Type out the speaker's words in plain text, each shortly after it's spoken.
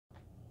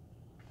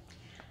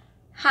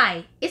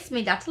Hi, it's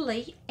me, Dr.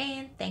 Lee,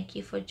 and thank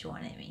you for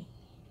joining me.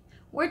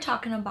 We're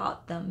talking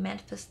about the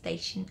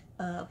manifestation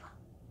of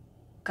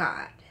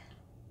God.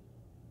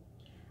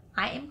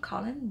 I am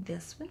calling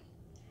this one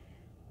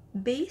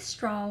Be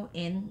Strong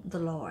in the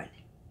Lord.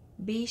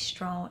 Be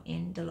strong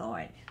in the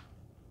Lord.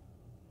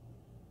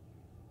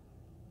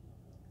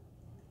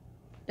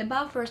 The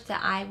Bible verse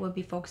that I will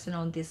be focusing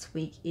on this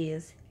week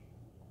is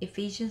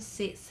Ephesians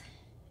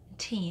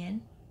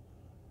 6:10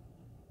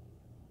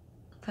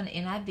 from the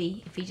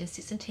NIV. Ephesians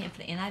 6:10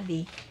 from the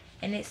NIV.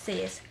 And it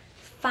says,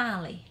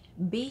 Finally,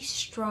 be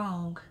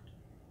strong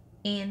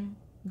in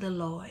the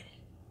Lord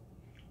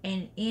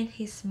and in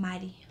his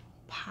mighty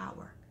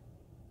power.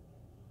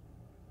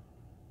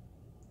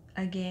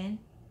 Again,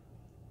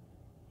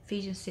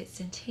 Ephesians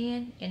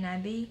 6:10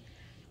 NIV.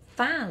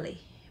 Finally,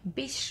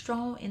 be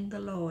strong in the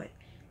Lord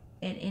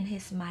and in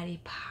his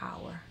mighty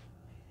power.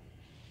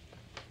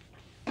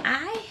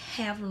 I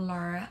have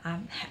learned,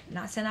 I'm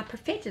not saying I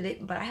perfected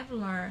it, but I have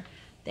learned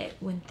that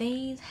when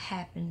things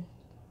happen,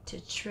 to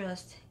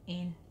trust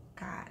in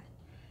God.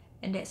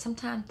 And that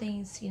sometimes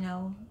things,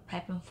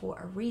 happen for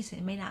a reason.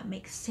 It may not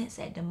make sense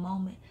at the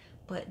moment,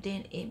 but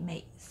then it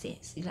makes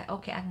sense. You're like,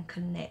 okay, I can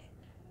connect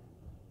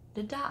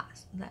the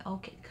dots. Like,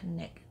 okay,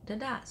 connect the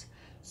dots.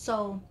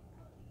 So,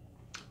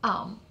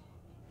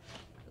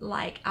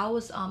 like I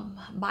was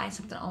buying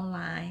something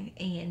online,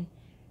 and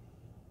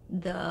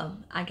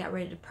I got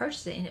ready to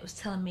purchase it, and it was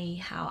telling me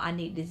how I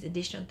need these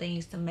additional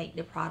things to make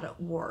the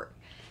product work.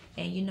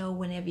 And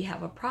whenever you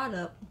have a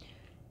product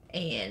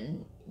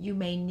and you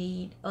may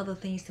need other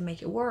things to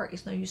make it work,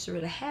 it's no use to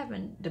really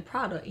having the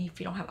product if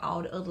you don't have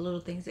all the other little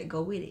things that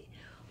go with it.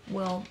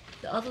 Well,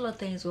 the other little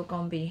things were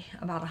going to be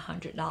about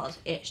 $100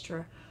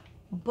 extra,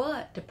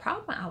 but the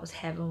problem I was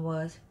having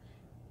was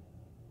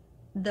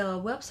the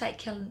website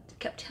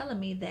kept telling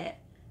me that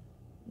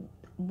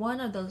one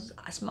of those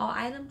small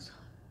items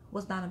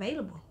was not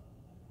available,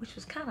 which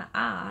was kind of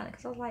odd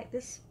because I was like,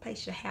 this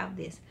place should have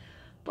this.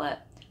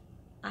 But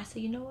I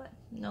said, you know what?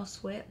 No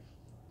sweat.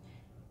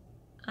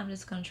 I'm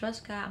just going to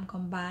trust God. I'm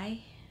going to buy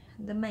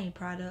the main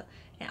product,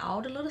 and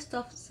all the little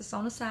stuff that's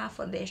on the side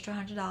for the extra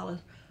 $100,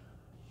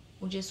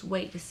 we'll just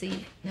wait to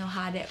see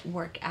how that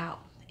work out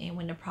and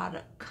when the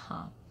product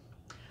comes.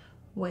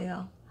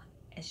 Well,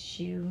 as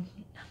you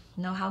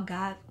know how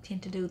God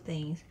tend to do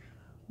things,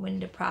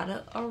 when the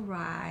product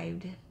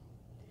arrived,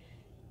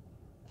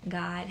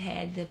 God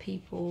had the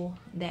people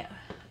that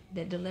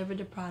delivered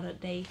the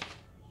product.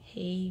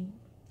 He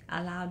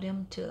allowed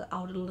them to,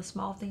 all the little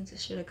small things that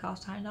should have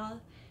cost $100.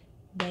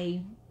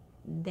 They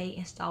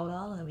installed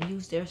all of them,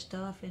 used their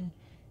stuff, and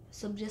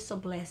so just a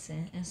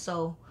blessing. And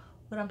so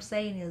what I'm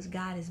saying is,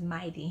 God is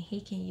mighty.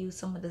 He can use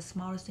some of the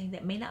smallest things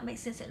that may not make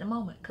sense at the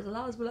moment, because a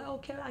lot of us be like,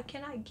 okay, I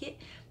cannot get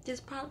this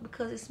product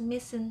because it's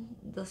missing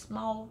the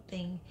small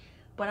thing.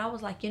 But I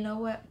was like, you know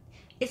what,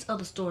 it's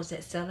other stores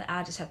that sell it.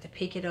 I just have to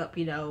pick it up,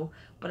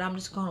 but I'm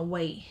just gonna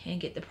wait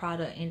and get the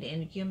product.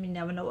 And you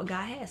never know what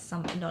God has.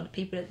 Some, the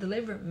people that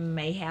deliver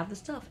may have the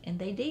stuff, and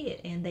they did,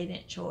 and they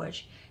didn't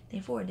charge them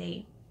for it.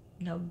 They,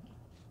 a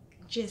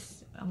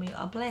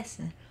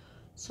blessing.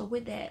 So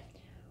with that,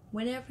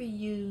 whenever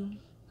you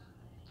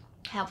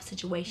have a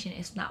situation,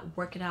 it's not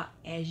working out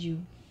as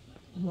you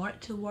want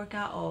it to work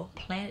out or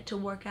plan it to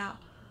work out,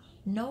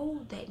 know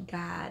that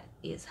God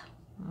is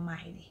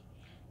mighty,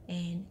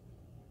 and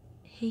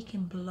he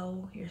can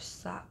blow your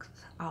socks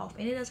off.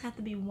 And it doesn't have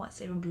to be once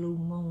every blue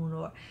moon,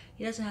 or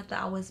it doesn't have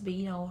to always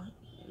be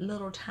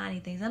little tiny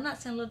things. I'm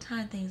not saying little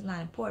tiny things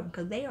not important,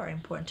 because they are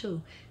important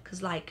too.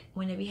 Because like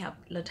whenever you have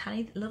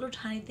little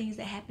tiny things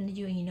that happen to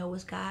you, and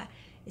it's God,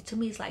 to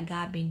me it's like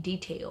God being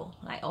detailed.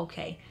 Like,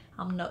 okay,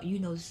 I'm not,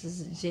 this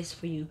is just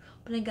for you,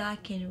 but then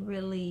God can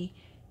really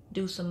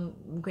do some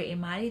great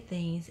and mighty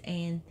things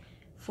and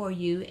for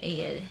you,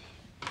 and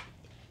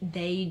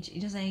they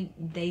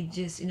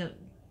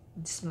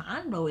just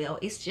mind blowing.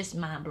 It's just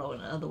mind blowing,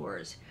 in other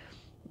words.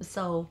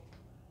 So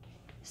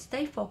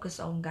stay focused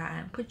on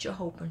God. Put your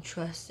hope and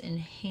trust in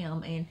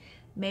him. And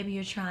maybe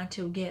you're trying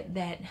to get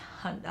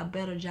a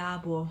better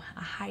job or a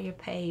higher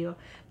pay, or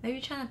maybe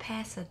you're trying to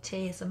pass a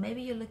test, or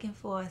maybe you're looking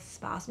for a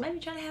spouse, maybe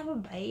you're trying to have a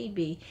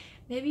baby,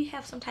 maybe you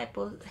have some type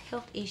of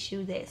health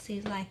issue that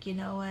seems like,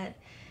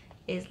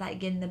 it's like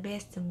getting the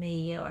best of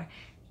me, or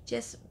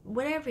just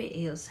whatever it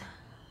is.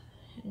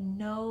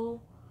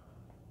 Know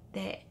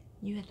that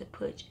you have to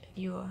put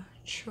your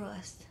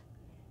trust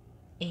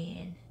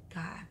in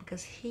God,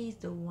 because he's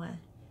the one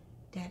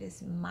that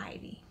is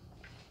mighty.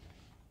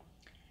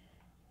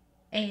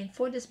 And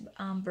for this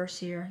verse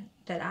here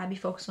that I be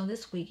focused on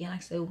this week, and like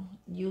I said,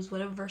 use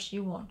whatever verse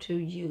you want to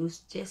use.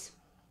 Just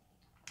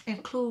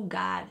include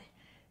God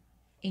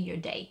in your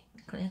day.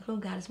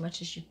 Include God as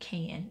much as you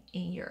can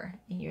in your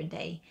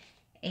day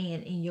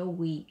and in your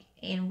week.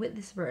 And with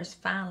this verse,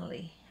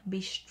 finally, be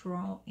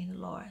strong in the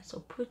Lord. So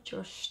put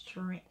your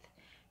strength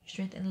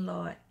in the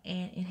Lord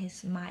and in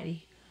his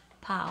mighty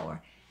power.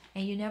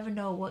 And you never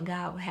know what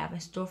God will have in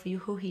store for you,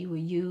 who he will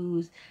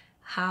use,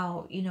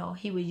 how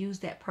he will use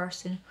that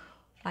person.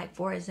 Like,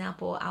 for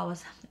example, I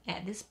was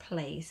at this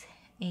place,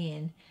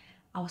 and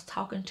I was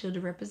talking to the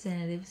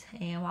representatives,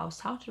 and while I was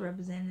talking to the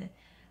representative,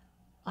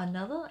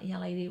 another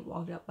young lady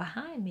walked up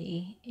behind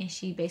me, and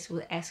she basically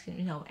was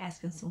asking,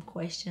 asking some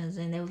questions,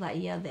 and they was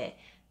like, yeah, that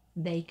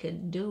they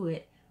could do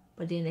it,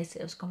 but then they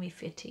said it was gonna be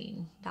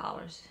 $15.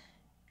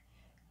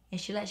 And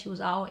she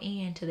was all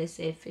in till they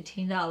said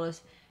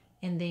 $15.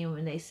 And then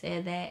when they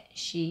said that,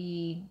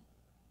 she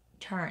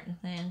turned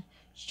around and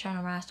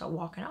started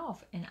walking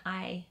off. And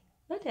I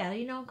looked at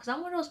her, because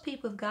I'm one of those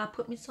people, if God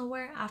put me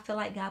somewhere, I feel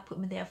like God put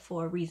me there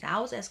for a reason. I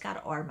always ask God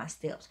to order my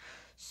steps.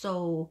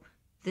 So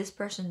this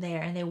person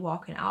there, and they're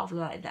walking off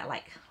like that,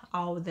 like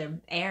all the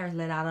air is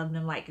let out of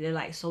them, like they're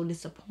like so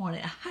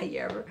disappointed.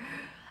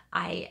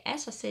 I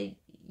asked her, I said,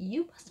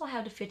 you must not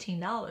have the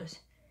 $15.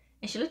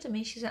 And she looked at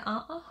me, she said,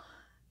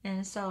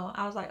 And so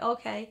I was like,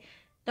 okay,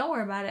 don't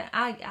worry about it.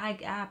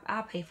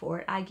 I'll pay for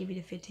it. I'll give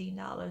you the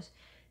 $15.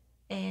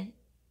 And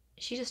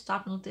she just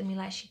stopped and looked at me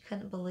like she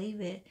couldn't believe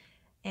it.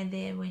 And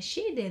then when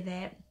she did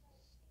that,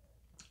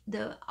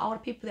 all the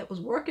people that was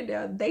working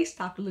there, they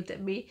stopped and looked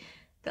at me.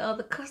 The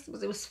other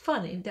customers, it was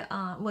funny.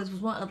 Was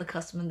one other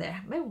customer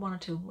there, maybe one or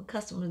two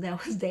customers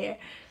that was there,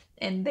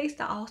 and they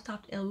all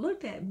stopped and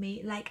looked at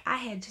me like I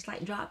had just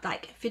like dropped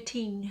like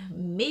 15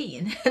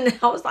 million, and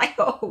I was like,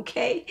 oh,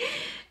 okay.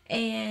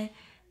 And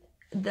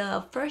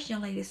the first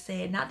young lady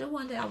said, not the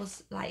one that I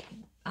was like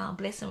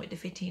blessing with the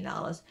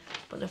 $15,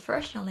 but the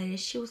first young lady,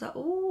 she was like,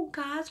 oh,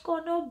 God's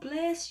gonna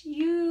bless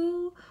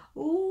you.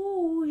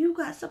 Oh, you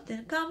got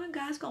something coming.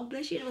 God's gonna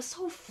bless you. And it was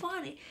so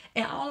funny.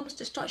 And all of us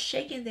just start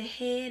shaking their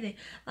head, and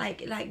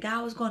like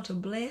God was going to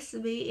bless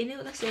me. And it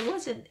was, like I said, it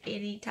wasn't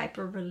any type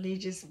of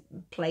religious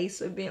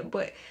place or event,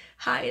 but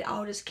how it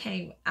all just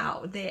came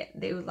out that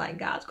they was like,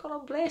 God's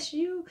gonna bless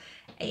you.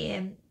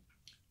 And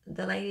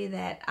the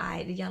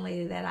young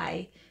lady that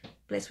I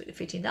blessed with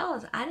the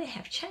 $15, I didn't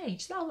have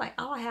change. So I was like,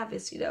 all I have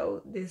is,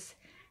 this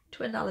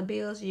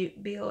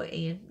 $20 bill,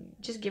 and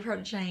just give her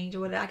the change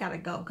or whatever. I gotta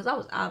go.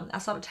 Because I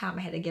saw the time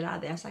I had to get out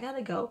of there. So I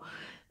gotta go.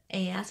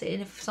 And I said,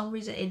 and if for some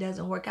reason it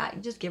doesn't work out,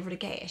 just give her the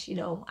cash. I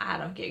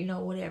don't care,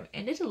 whatever.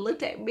 And they just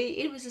looked at me.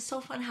 It was just so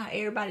fun how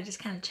everybody just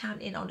kind of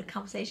chimed in on the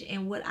conversation.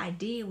 And what I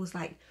did was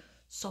like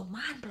so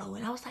mind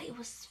blowing. I was like, it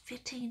was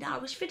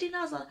 $15. Which $15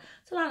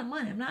 it's a lot of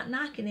money. I'm not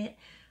knocking it.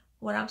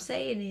 What I'm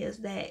saying is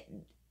that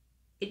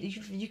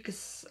you could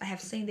have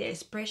seen their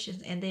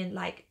expressions, and then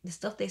like the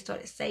stuff they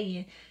started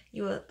saying,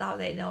 you would have thought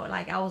that,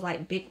 like I was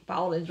like big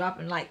balling,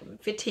 dropping like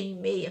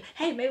 15 million.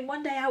 Hey, maybe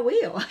one day I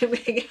will.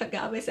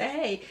 God may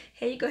say,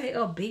 hey, you go ahead,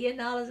 $1 billion,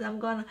 and I'm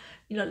gonna,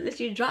 let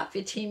you drop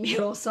 15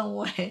 million on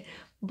someone.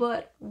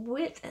 But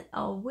with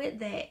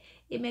that,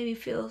 it made me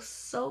feel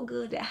so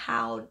good that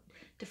how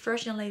the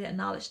first young lady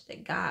acknowledged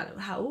that God,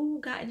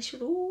 God, and she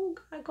was,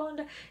 God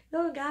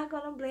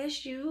gonna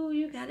bless you.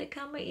 You got it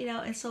coming,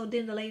 And so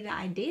then the lady that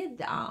I did,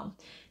 that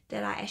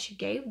I actually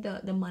gave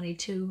the money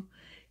to,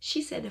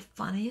 she said the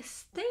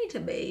funniest thing to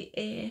me,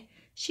 and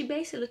she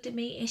basically looked at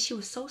me, and she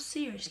was so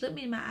serious. She looked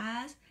me in my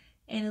eyes,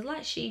 and it's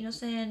like she,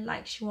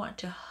 like she wanted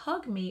to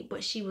hug me,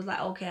 but she was like,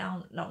 okay, I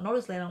don't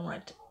notice that I don't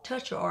want to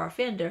touch her or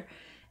offend her,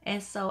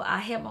 and so I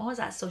held my arms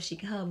out so she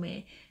could hug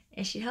me.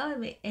 And she hugged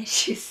me, and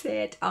she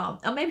said, or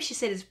maybe she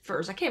said this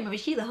first. I can't remember.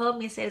 She either hugged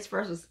me and said this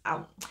first.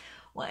 Well,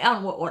 I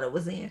don't know what order it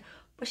was in.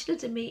 But she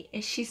looked at me,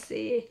 and she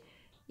said,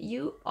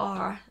 you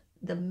are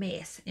the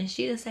mess. And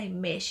she didn't say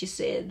mess. She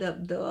said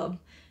the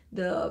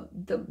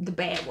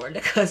bad word,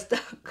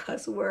 the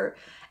cuss word.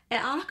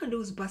 And all I could do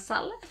was bust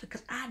out laughing,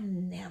 because I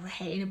never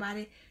had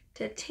anybody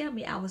to tell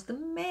me I was the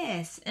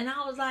mess. And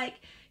I was like,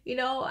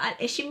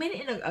 and she meant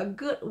it in a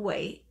good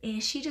way.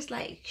 And she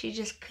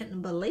just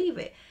couldn't believe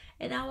it.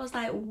 And I was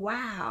like,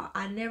 wow,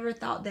 I never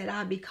thought that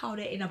I'd be called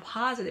that in a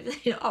positive,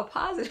 a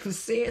positive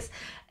sense.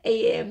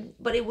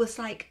 But it was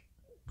like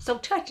so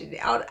touching.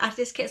 I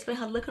just kept seeing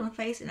her look on her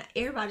face, and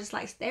everybody just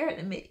like staring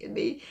at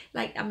me.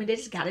 Like, they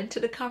just got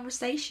into the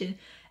conversation,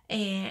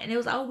 and it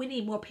was, oh, we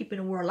need more people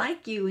in the world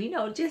like you.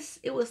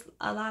 It was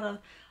a lot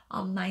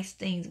of nice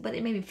things, but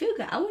it made me feel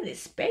good. I wasn't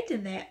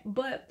expecting that,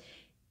 but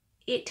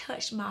it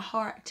touched my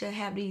heart to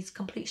have these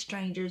complete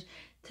strangers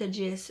to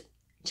just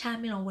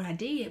chime in on what I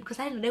did, because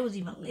I didn't know they was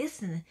even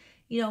listening,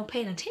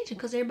 paying attention,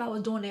 because everybody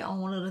was doing their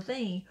own little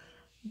thing.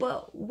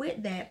 But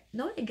with that,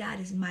 know that God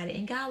is mighty,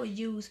 and God will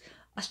use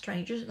a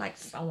stranger, like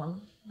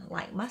someone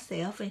like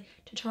myself, and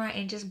to try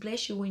and just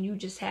bless you when you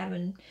just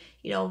having,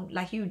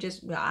 like you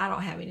just, I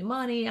don't have any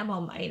money, I'm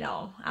on my, I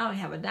don't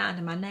have a dime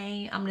to my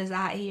name, I'm just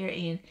out here,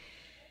 and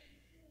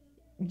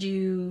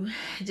you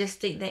just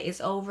think that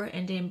it's over,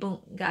 and then boom,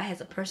 God has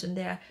a person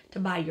there to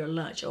buy your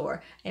lunch,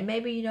 and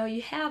maybe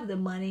you have the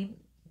money,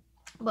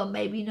 but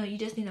maybe you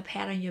just need a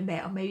pat on your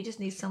back, or maybe you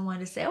just need someone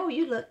to say, oh,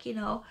 you look, you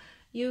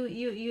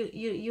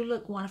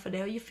look wonderful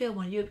there, or you feel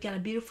wonderful, you've got a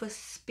beautiful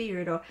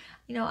spirit, or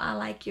I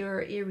like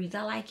your earrings,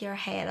 I like your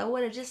hat, or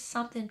whatever, just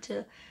something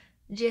to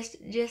just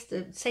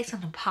to say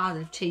something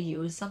positive to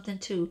you, something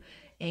to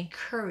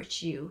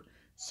encourage you.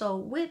 So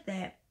with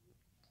that,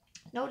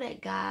 know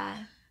that God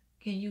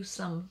can use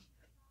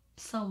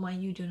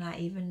someone you do not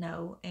even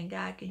know, and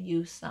God can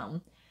use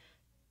some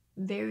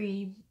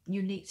very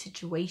unique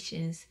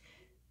situations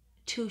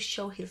to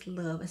show his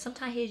love. And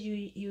sometimes he'll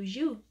use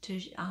you to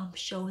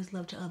show his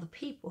love to other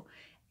people.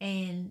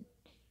 And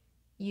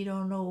you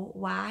don't know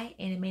why,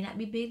 and it may not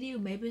be big to you.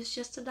 Maybe it's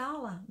just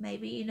 $1.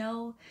 Maybe,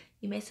 you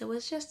may say, well,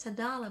 it's just $1.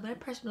 But that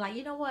person be like,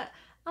 you know what?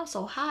 I'm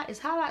so hot. It's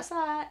hot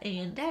outside.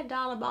 And that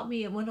dollar bought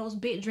me one of those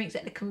big drinks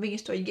at the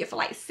convenience store you get for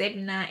like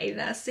 79,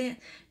 89 cents.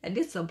 And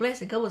this is a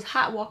blessing because it was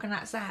hot walking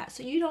outside.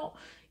 So you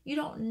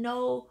don't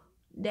know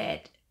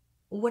that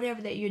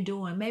whatever that you're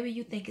doing, maybe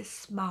you think it's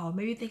small.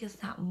 Maybe you think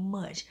it's not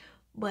much.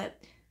 But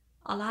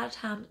a lot of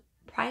times,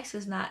 price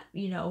is not,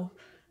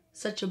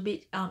 such a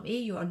big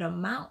issue, or the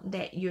amount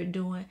that you're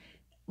doing,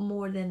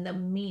 more than the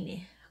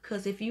meaning.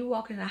 Because if you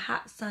walk in a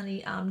hot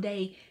sunny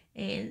day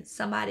and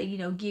somebody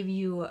give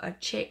you a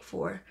check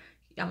for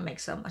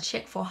a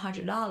check for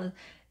 $100,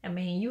 I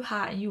mean, you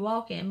hot and you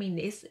walking, I mean,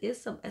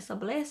 it's a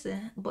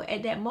blessing. But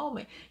at that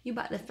moment, you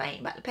about to faint,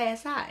 about to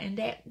pass out, and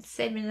that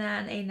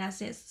 79, 89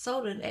 cents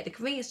soda at the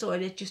convenience store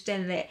that you're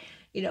standing at,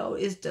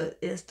 is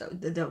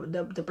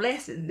the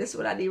blessing. This is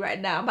what I need right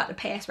now. I'm about to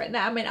pass right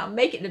now. I mean, I'll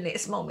make it the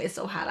next moment. It's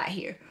so hot out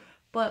here.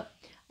 But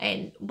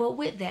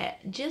with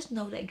that, just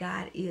know that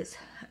God is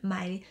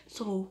mighty.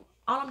 So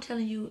all I'm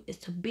telling you is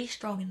to be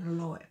strong in the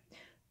Lord.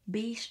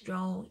 Be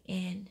strong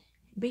in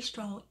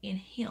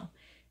him.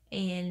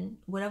 And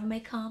whatever may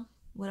come,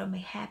 whatever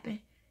may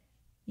happen,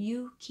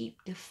 you keep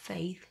the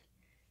faith.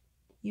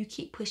 You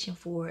keep pushing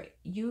forward.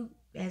 You,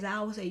 as I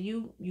always say,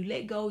 you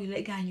let go, you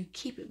let God, and you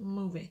keep it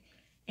moving.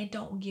 And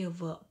don't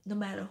give up, no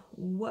matter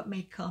what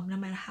may come, no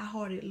matter how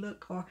hard it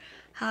look or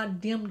how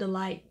dim the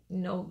light,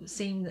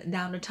 seem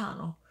down the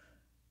tunnel.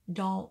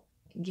 Don't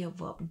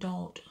give up.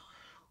 Don't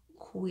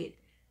quit.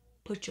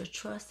 Put your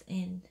trust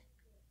in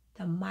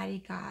the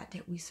mighty God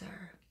that we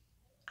serve.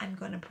 I'm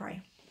going to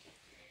pray.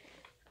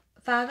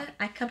 Father,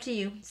 I come to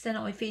you, stand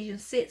on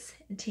Ephesians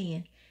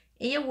 6:10.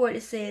 In your word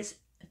it says,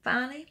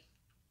 finally,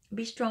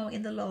 be strong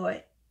in the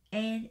Lord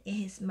and in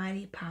his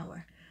mighty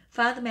power.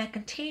 Father, may I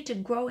continue to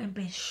grow and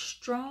be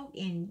strong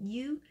in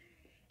you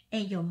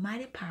and your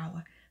mighty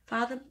power.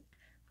 Father,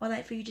 I'd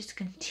like for you just to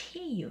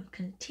continue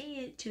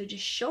to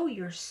just show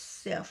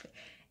yourself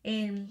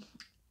in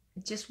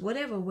just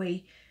whatever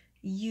way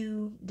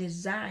you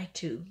desire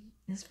to.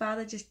 And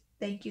Father, just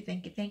thank you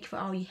for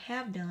all you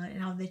have done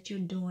and all that you're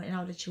doing and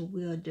all that you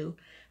will do.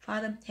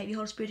 Father, have your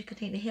Holy Spirit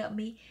continue to help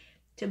me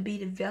to be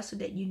the vessel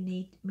that you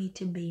need me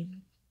to be.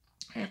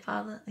 And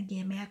Father,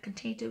 again, may I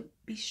continue to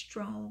be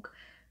strong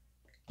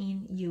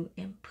in you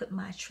and put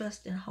my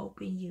trust and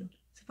hope in you.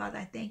 So Father,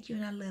 I thank you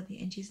and I love you.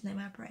 In Jesus' name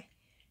I pray.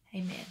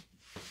 Amen.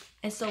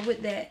 And so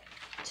with that,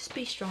 just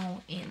be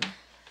strong in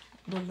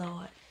the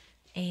Lord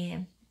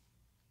and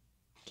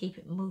keep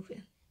it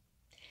moving.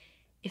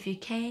 If you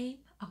came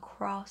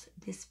across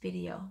this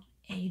video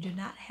and you do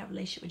not have a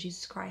relationship with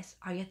Jesus Christ,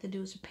 all you have to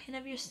do is repent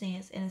of your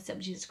sins and accept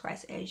Jesus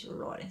Christ as your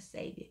Lord and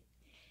Savior.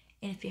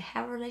 And if you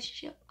have a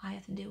relationship, all you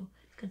have to do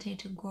is continue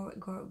to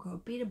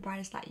grow. Be the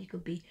brightest light you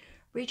could be.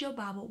 Read your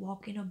Bible,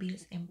 walk in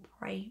obedience, and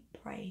pray.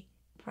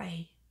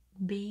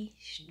 Be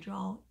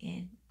strong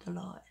in the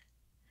Lord.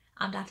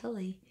 I'm Dr.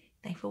 Lee.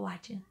 Thanks for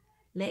watching.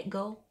 Let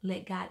go,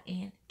 let God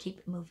in, keep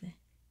it moving.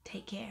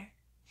 Take care.